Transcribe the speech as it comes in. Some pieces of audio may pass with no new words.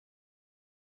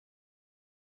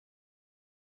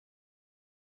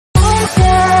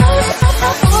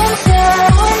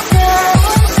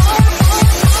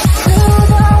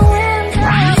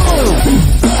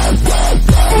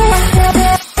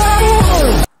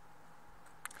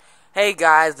Hey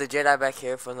guys, the Jedi back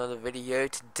here for another video.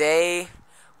 Today,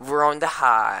 we're on the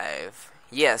Hive.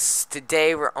 Yes,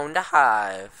 today we're on the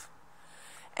Hive.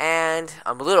 And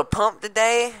I'm a little pumped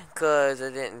today, because I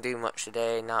didn't do much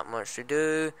today, not much to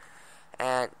do.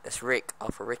 And it's Rick,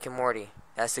 off of Rick and Morty.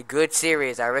 That's a good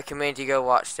series, I recommend you go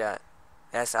watch that.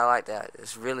 I like that,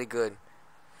 it's really good.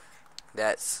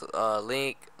 That's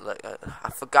link. I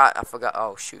forgot.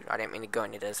 Oh shoot! I didn't mean to go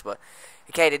into this, but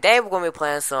okay. Today we're gonna be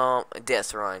playing some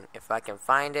Deathrun. If I can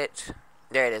find it,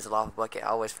 there it is. Lava bucket. I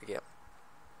always forget.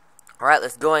 All right,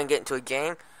 let's go and get into a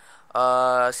game.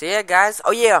 So yeah, guys.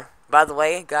 Oh yeah. By the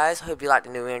way, guys, hope you like the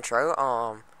new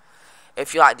intro.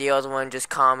 If you like the other one, just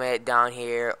comment down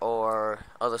here or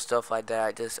other stuff like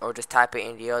that. Just type it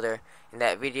in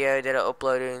that video that I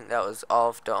uploaded. That was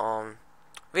off the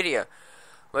video.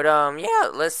 But yeah,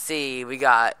 let's see. We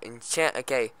got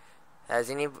okay,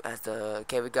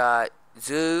 we got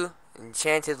Zoo,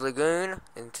 Enchanted Lagoon,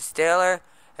 Interstellar,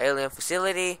 Alien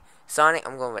Facility, Sonic.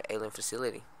 I'm going with Alien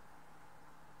Facility.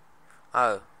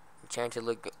 Oh, Enchanted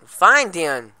Lagoon. Fine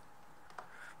then.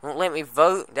 Won't let me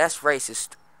vote. That's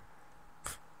racist.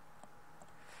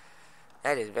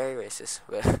 That is very racist.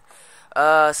 But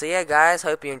so yeah, guys,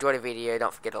 hope you enjoyed the video.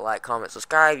 Don't forget to like, comment,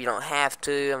 subscribe. You don't have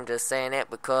to. I'm just saying it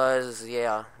because,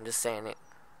 yeah, I'm just saying it.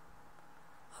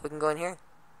 We can go in here.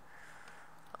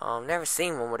 Never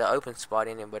seen one with an open spot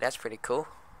in it, but that's pretty cool.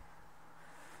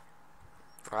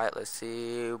 Right, let's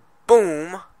see.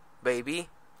 Boom, baby.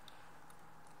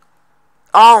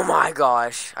 Oh my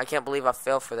gosh, I can't believe I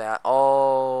fell for that.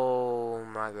 Oh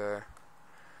my god.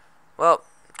 Well,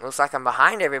 looks like I'm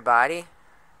behind everybody.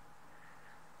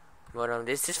 But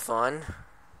this is fun.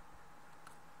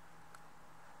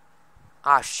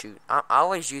 Ah shoot. I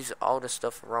always use all the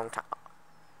stuff the wrong time.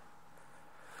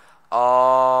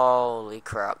 Holy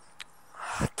crap.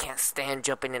 I can't stand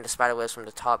jumping into spider webs from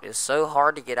the top. It's so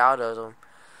hard to get out of them.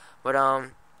 But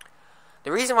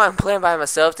the reason why I'm playing by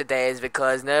myself today is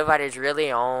because nobody's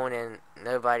really on and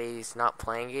nobody's not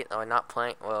playing it or not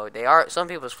playing. Well, they are. Some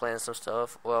people's playing some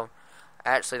stuff. Well, I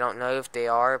actually don't know if they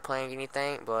are playing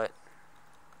anything, but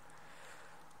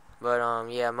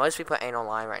yeah, most people ain't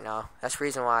online right now. That's the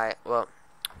reason why, well,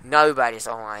 nobody's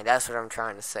online. That's what I'm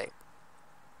trying to say.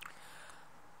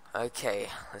 Okay,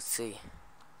 let's see.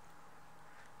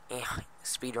 Yeah,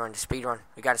 speedrun.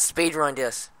 We gotta speedrun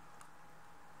this.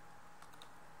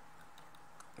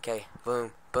 Okay,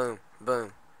 boom, boom,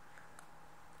 boom.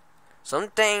 Some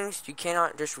things you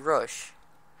cannot just rush.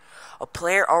 A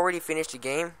player already finished the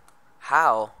game?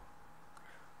 How?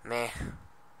 Man,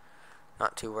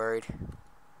 not too worried.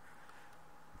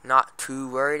 Not too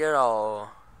worried at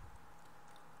all.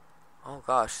 Oh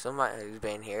gosh, somebody's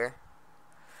been here.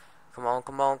 Come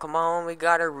on. We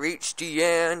gotta reach the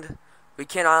end. We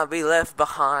cannot be left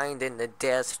behind in the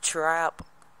death trap.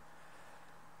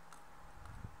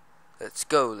 Let's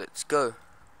go.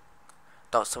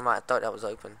 I thought that was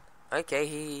open. Okay,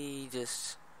 he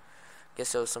just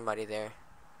guess there was somebody there.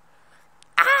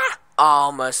 Ah!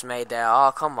 Almost made that.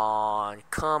 Oh, come on.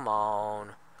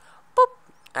 Boop.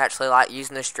 I actually like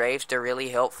using the strafes. They're really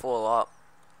helpful a lot.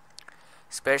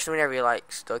 Especially whenever you're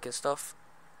like stuck and stuff.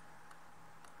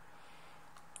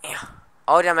 Yeah.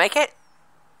 Oh, did I make it?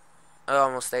 Oh,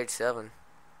 almost stage 7.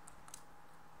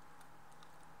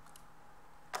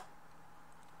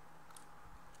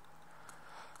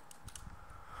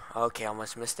 Okay,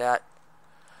 almost missed that.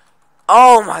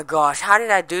 Oh my gosh, how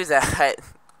did I do that?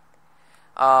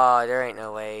 Oh, there ain't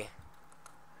no way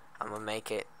I'm gonna make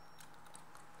it.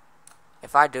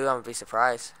 If I do, I'm gonna be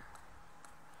surprised.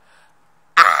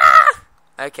 Ah!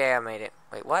 Okay, I made it.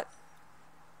 Wait, what?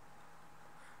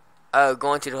 Oh,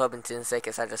 going to the hub in 10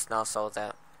 seconds. I just now saw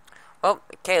that. Well,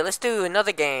 okay, let's do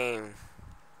another game.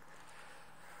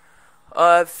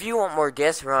 If you want more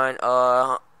Deathrun,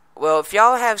 well, if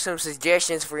y'all have some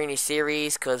suggestions for any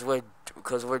series, cause we're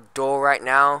dull right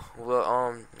now,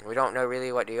 we don't know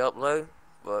really what to upload.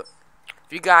 But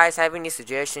if you guys have any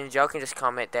suggestions, y'all can just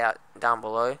comment that down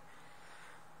below,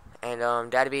 and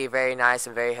that'd be very nice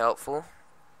and very helpful.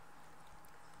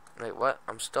 Wait, what?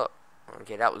 I'm stuck.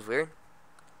 Okay, that was weird.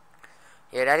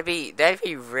 Yeah, that'd be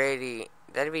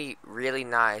really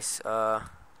nice.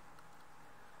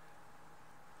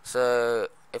 So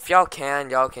if y'all can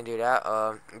do that.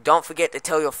 Don't forget to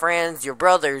tell your friends, your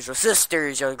brothers, your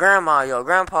sisters, your grandma, your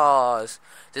grandpas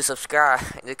to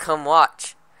subscribe, to come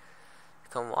watch.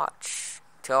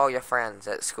 Tell all your friends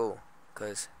at school,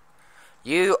 cause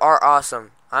you are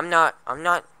awesome. I'm not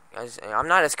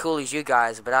as cool as you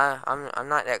guys, but I'm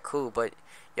not that cool. But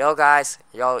y'all guys,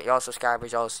 y'all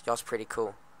subscribers, y'all's pretty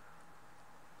cool.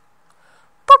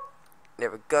 Boop. There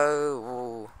we go.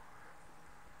 Ooh.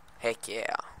 Heck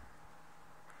yeah.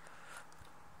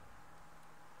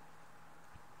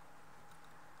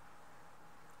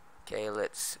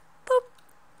 let's boop.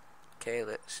 Okay,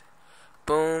 let's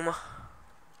boom,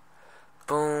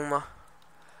 boom,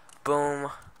 boom,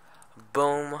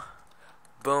 boom,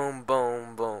 boom,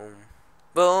 boom, boom,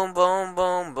 boom, boom,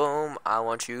 boom, boom. I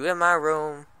want you in my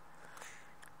room.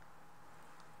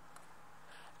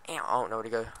 I don't know where to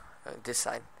go. This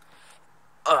side.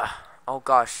 Ugh. Oh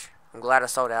gosh. I'm glad I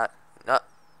saw that.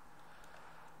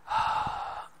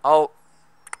 Oh.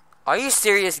 Are you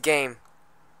serious, game?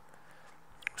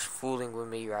 Just fooling with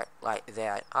me right like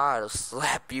that. I'll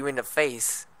slap you in the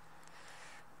face.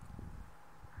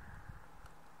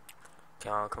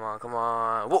 Come on, come on, come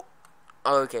on. Whoa.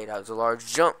 Okay, that was a large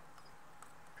jump.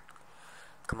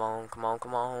 Come on, come on,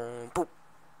 come on. Boop.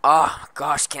 Ah, oh,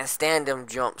 gosh, can't stand them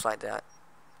jumps like that.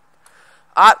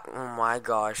 Ah, oh my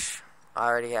gosh. I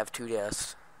already have 2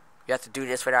 deaths. You have to do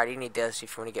this without any deaths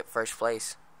if you want to get first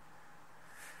place.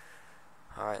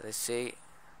 Alright, let's see.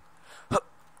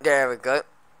 There we go.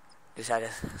 Just had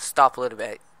to stop a little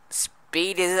bit.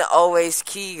 Speed isn't always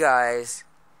key, guys.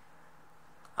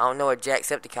 I don't know what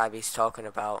Jacksepticeye's talking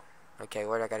about. Okay,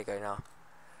 where do I gotta go now?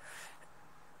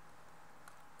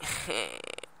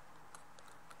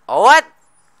 Oh, what?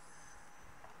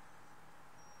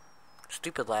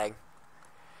 Stupid lag.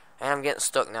 And I'm getting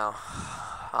stuck now.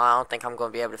 I don't think I'm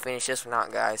gonna be able to finish this one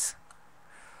out, guys.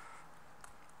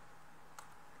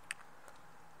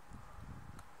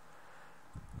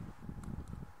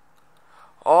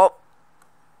 Oh.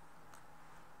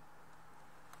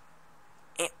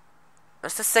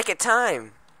 That's the second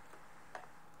time.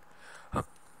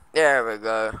 There we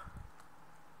go.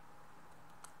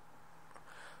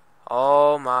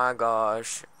 Oh my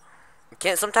gosh.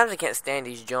 Sometimes I can't stand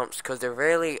these jumps because they're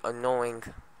really annoying.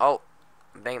 Oh,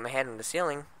 banged my head on the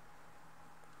ceiling.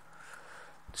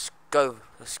 Let's go.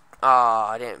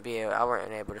 I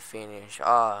weren't able to finish.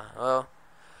 Well,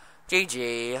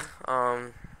 GG.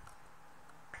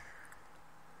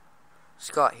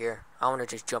 Scott here. I want to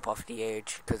just jump off the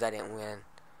edge because I didn't win.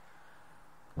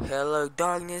 Hello,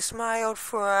 darkness, my old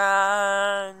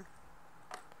friend.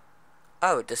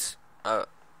 Oh,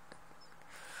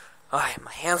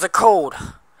 my hands are cold.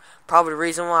 Probably the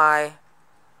reason why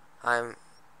I'm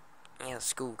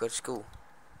school. Go to school.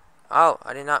 Oh,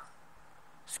 I did not.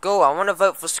 School. I want to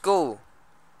vote for school.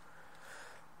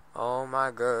 Oh my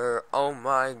god. Oh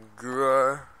my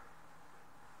god.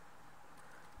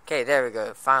 Okay, there we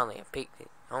go. Finally, I picked it.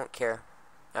 I don't care.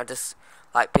 I just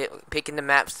like picking the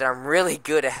maps that I'm really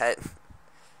good at.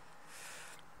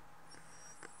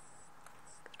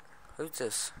 Who's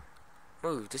this?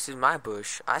 Move. This is my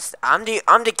bush. I'm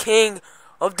the king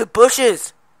of the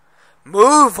bushes.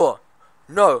 Move.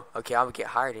 No. Okay, I will get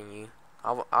higher than you.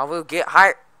 I will get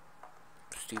higher.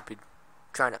 Stupid.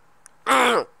 Trying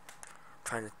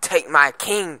to take my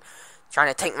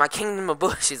kingdom of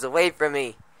bushes away from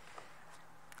me.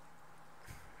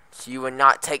 You will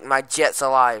not take my jets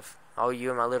alive. Oh, you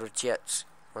and my little jets.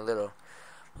 My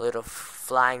little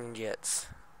flying jets.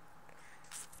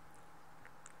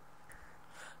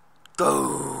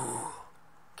 Go.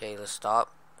 Okay, let's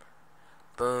stop.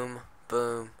 Boom,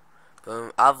 boom,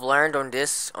 boom. I've learned on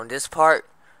this part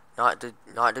not to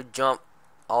jump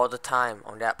all the time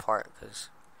on that part because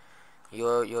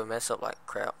you'll mess up like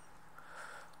crap.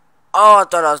 Oh, I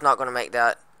thought I was not gonna make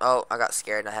that. Oh, I got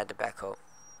scared and I had to back up.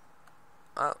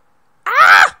 Oh.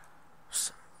 Ah!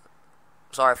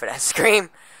 Sorry for that scream.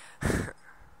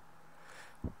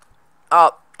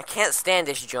 Oh, I can't stand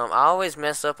this jump. I always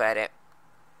mess up at it.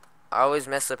 I always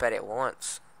mess up at it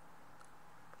once.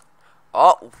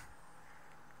 Oh.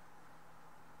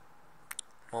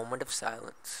 Moment of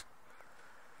silence.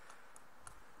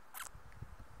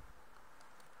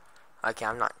 Okay,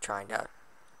 I'm not trying that.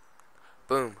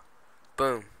 Boom.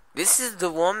 Boom. This is the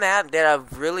one map that I'm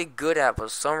really good at, but for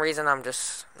some reason I'm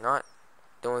just not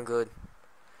doing good.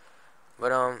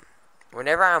 But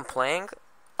whenever I'm playing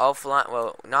offline,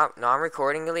 well, not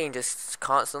non-recordingly and just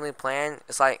constantly playing,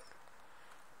 it's like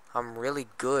I'm really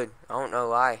good. I don't know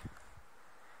why.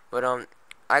 But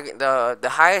the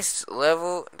highest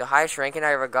level, the highest ranking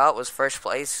I ever got was first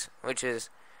place, which is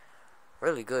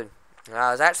really good. And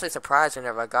I was actually surprised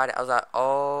whenever I got it. I was like,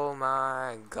 oh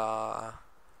my god.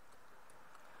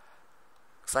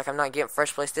 Looks like I'm not getting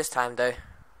first place this time, though.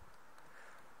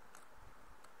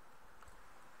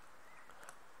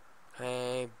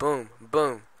 Hey, boom,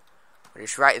 boom. But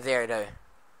it's right there, though.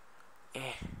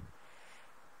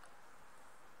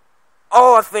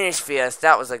 Oh, I finished fifth.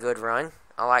 That was a good run.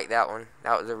 I like that one.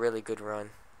 That was a really good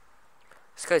run.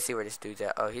 Let's go see where this dude's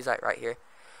at. Oh, he's like right here.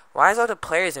 Why is all the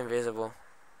players invisible?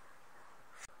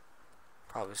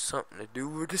 Probably something to do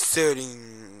with the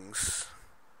settings.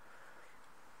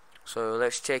 So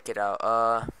let's check it out.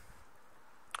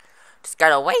 Just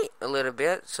gotta wait a little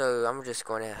bit. So I'm just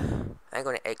gonna. I'm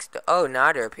gonna exit. Oh,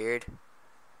 now they appeared.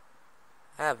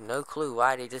 I have no clue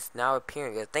why they just now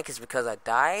appearing. I think it's because I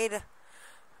died. I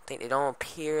think they don't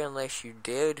appear unless you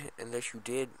did. Unless you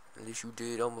did.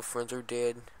 All my friends are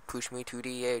dead. Push me to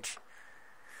the edge.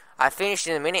 I finished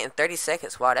in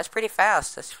 1:30. Wow, that's pretty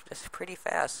fast. That's pretty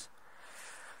fast.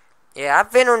 Yeah,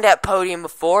 I've been on that podium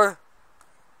before.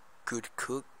 Good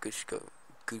cook, good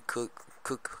cook,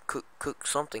 cook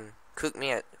something. Cook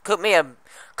me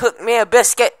a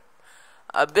biscuit.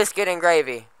 A biscuit and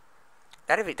gravy.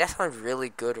 That sounds really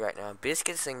good right now.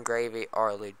 Biscuits and gravy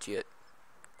are legit.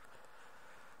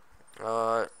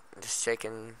 Just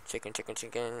chicken.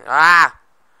 Ah!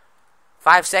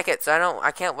 5 seconds.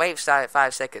 I can't wait for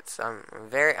 5 seconds. I'm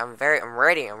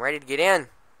ready. I'm ready to get in.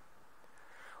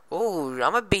 Ooh,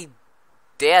 I'm gonna be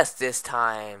death this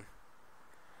time.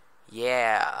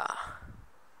 Yeah.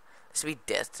 Let's be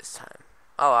death this time.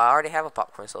 Oh, I already have a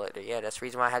popcorn selector. Yeah, that's the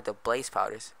reason why I have the blaze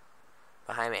powders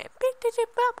behind me. Big digit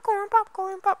popcorn.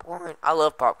 I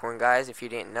love popcorn, guys. If you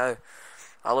didn't know,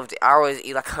 I always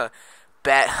eat like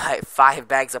 5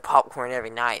 bags of popcorn every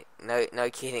night. No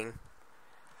kidding.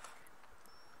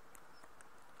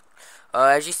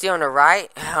 As you see on the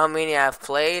right, how many I've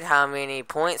played, how many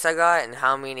points I got, and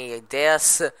how many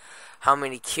deaths, how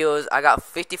many kills. I got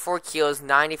 54 kills,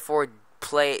 94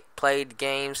 played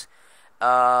games.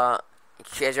 As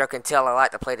y'all can tell, I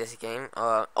like to play this game.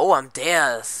 Oh, I'm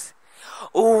death.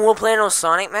 Oh, we're playing on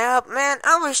Sonic map? Man,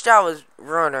 I wish I was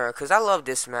runner, because I love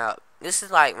this map. This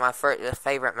is like my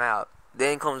favorite map.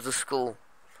 Then comes the school.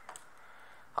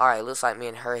 Alright, looks like me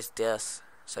and her is death.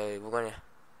 So,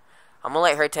 I'm gonna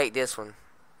let her take this one.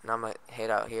 And I'm gonna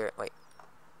head out here. Wait.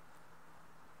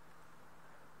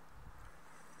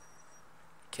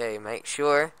 Okay, make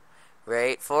sure.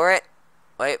 Wait for it.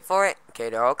 Okay,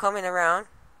 they're all coming around.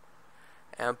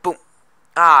 And boom.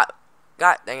 Ah,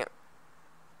 god dang it.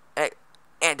 Hey,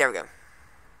 and there we go.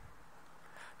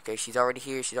 Okay, she's already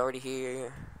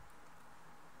here.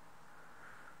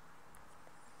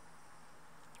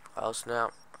 Oh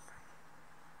snap.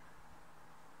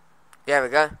 There we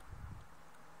go.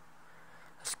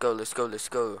 Let's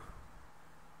go.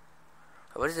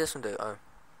 What does this one do? Oh.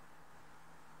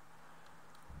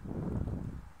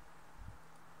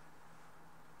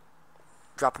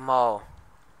 Drop them all.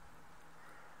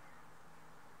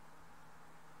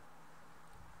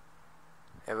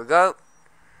 There we go.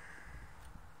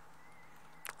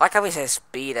 I like how we say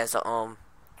speed as a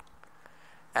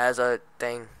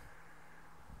thing.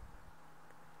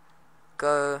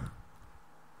 Go.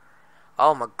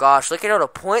 Oh my gosh, look at all the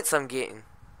points I'm getting.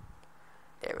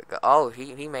 There we go. Oh,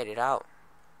 he made it out.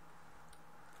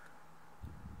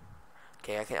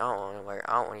 Okay, I don't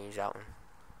want to use that one.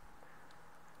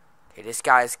 Okay, this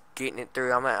guy's getting it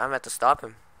through. I'm gonna have to stop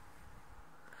him.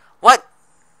 What?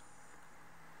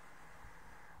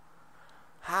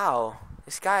 How?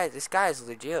 This guy is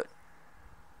legit.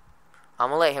 I'm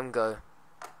gonna let him go.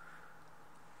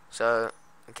 So,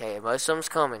 okay, most of them's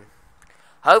coming.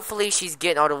 Hopefully she's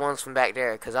getting all the ones from back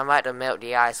there, because I'm about to melt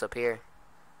the ice up here.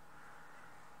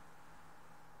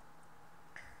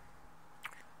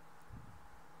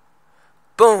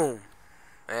 Boom!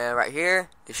 And right here,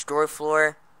 destroy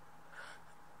floor.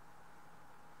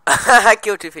 I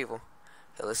killed 2 people.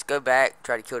 Okay, let's go back,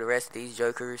 try to kill the rest of these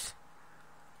jokers.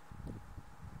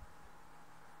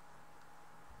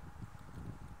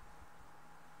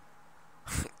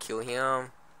 Kill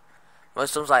him.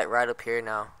 Most of them's like right up here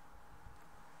now.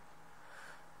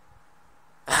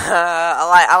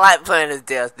 I like playing as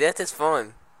death. Death is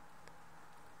fun.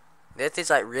 Death is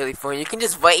like really fun. You can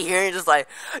just wait here and just like,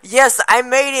 yes, I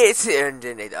made it, and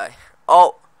then they die.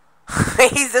 Oh,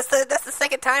 that's the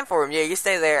second time for him. Yeah, you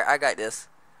stay there. I got this.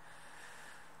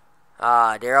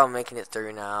 They're all making it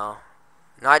through now.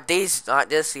 Not this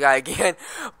guy again.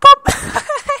 Pop!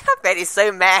 I bet he's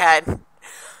so mad.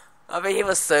 I bet he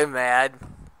was so mad.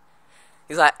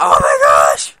 He's like, oh my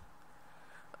gosh!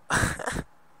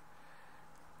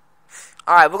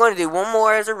 Alright, we're going to do one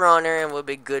more as a runner and we'll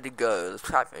be good to go. Let's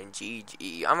type in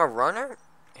GG. I'm a runner?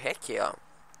 Heck yeah.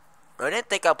 I didn't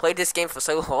think I played this game for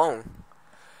so long.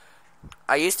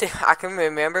 I can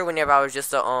remember whenever I was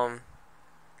just a,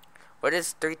 what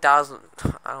is 3,000?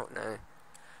 I don't know.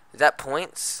 Is that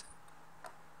points?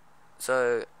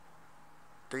 So,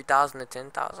 3,000 to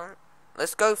 10,000?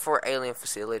 Let's go for Alien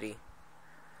Facility.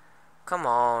 Come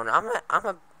on,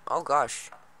 oh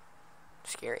gosh.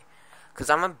 Scary. Because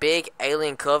I'm a big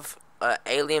Alien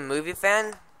movie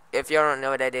fan. If y'all don't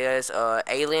know what that is,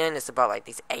 Alien, it's about like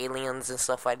these aliens and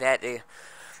stuff like that.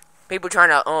 People trying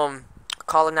to,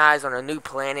 colonized on a new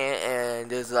planet, and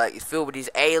there's like it's filled with these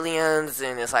aliens,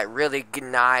 and it's like really good,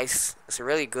 nice. It's a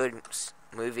really good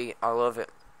movie. I love it.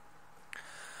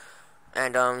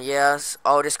 And yes,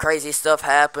 all this crazy stuff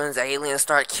happens. Aliens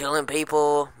start killing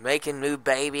people, making new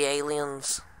baby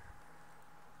aliens.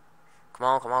 Come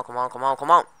on, come on, come on, come on,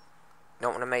 come on.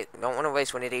 Don't want to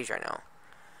waste one of these right now.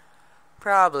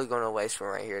 Probably gonna waste one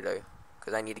right here though,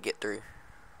 cause I need to get through.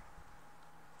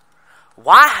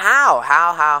 Why?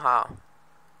 How?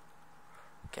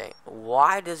 Okay,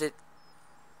 why does it?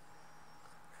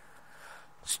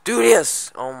 Let's do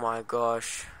this! Oh my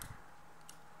gosh.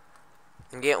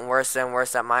 I'm getting worse and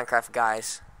worse at Minecraft,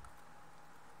 guys.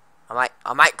 I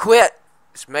might quit.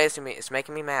 It's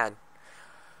making me mad.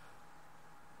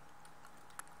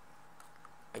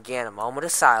 Again, a moment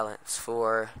of silence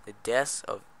for the deaths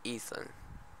of Deathrun.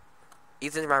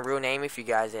 Deathrun's my real name if you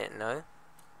guys didn't know.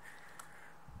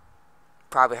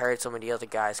 Probably heard some of the other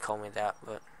guys call me that,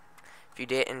 but if you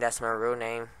didn't, that's my real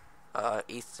name.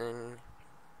 Deathrun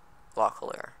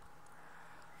Locklear.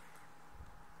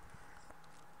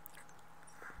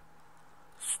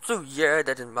 So yeah,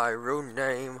 that is my real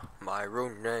name, my real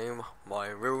name, my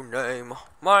real name,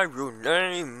 my real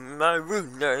name, my real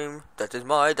name. That is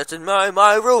my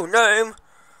real name.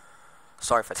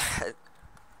 Sorry for that.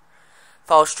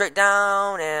 Fall straight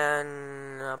down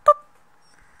and boop.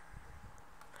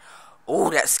 Oh,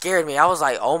 that scared me. I was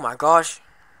like, oh my gosh.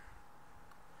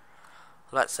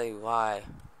 Let's see why.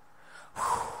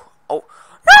 Oh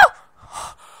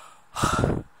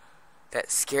no! That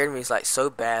scared me like so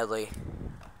badly.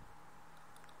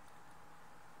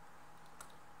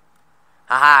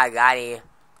 Haha, I got you.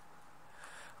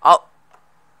 Oh,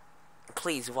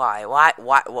 please, why? What?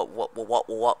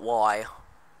 Why?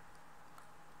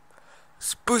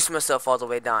 Just boost myself all the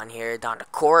way down here, down the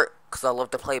court, cause I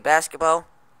love to play basketball.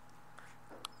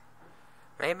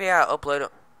 Maybe I'll upload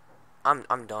it.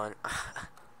 I'm done.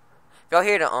 If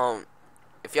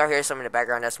y'all hear something in the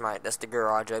background, that's the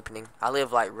garage opening. I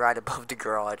live like right above the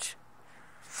garage.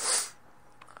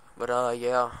 But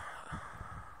yeah.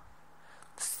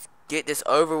 Let's get this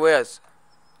over with.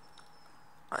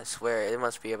 I swear it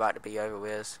must be about to be over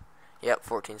with. Yep,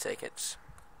 14 seconds.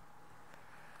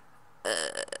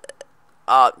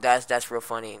 Oh, that's real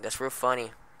funny. That's real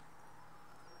funny.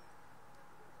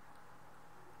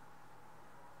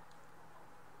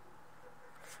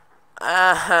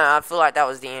 I feel like that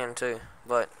was the end too,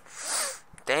 but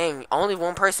dang, only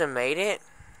one person made it.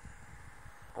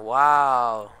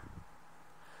 Wow.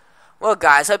 Well,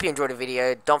 guys, hope you enjoyed the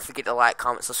video. Don't forget to like,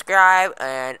 comment, subscribe,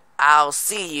 and I'll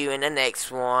see you in the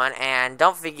next one. And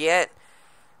don't forget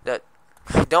to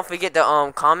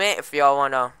comment if y'all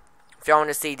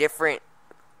wanna see different.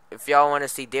 If y'all want to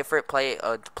see different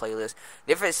playlists,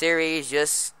 different series,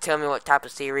 just tell me what type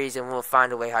of series, and we'll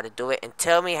find a way how to do it. And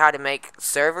tell me how to make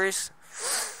servers,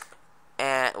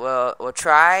 and we'll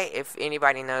try. If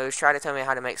anybody knows, try to tell me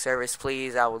how to make servers,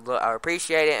 please. I would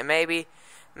appreciate it. And maybe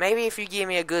if you give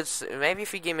me a good,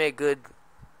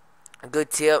 a good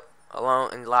tip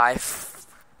along in life,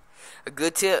 a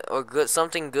good tip or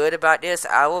something good about this,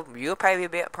 you'll probably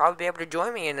be able to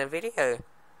join me in the video.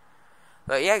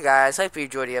 But yeah, guys, hope you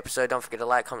enjoyed the episode. Don't forget to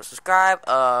like, comment, subscribe.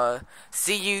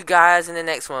 See you guys in the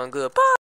next one. Goodbye.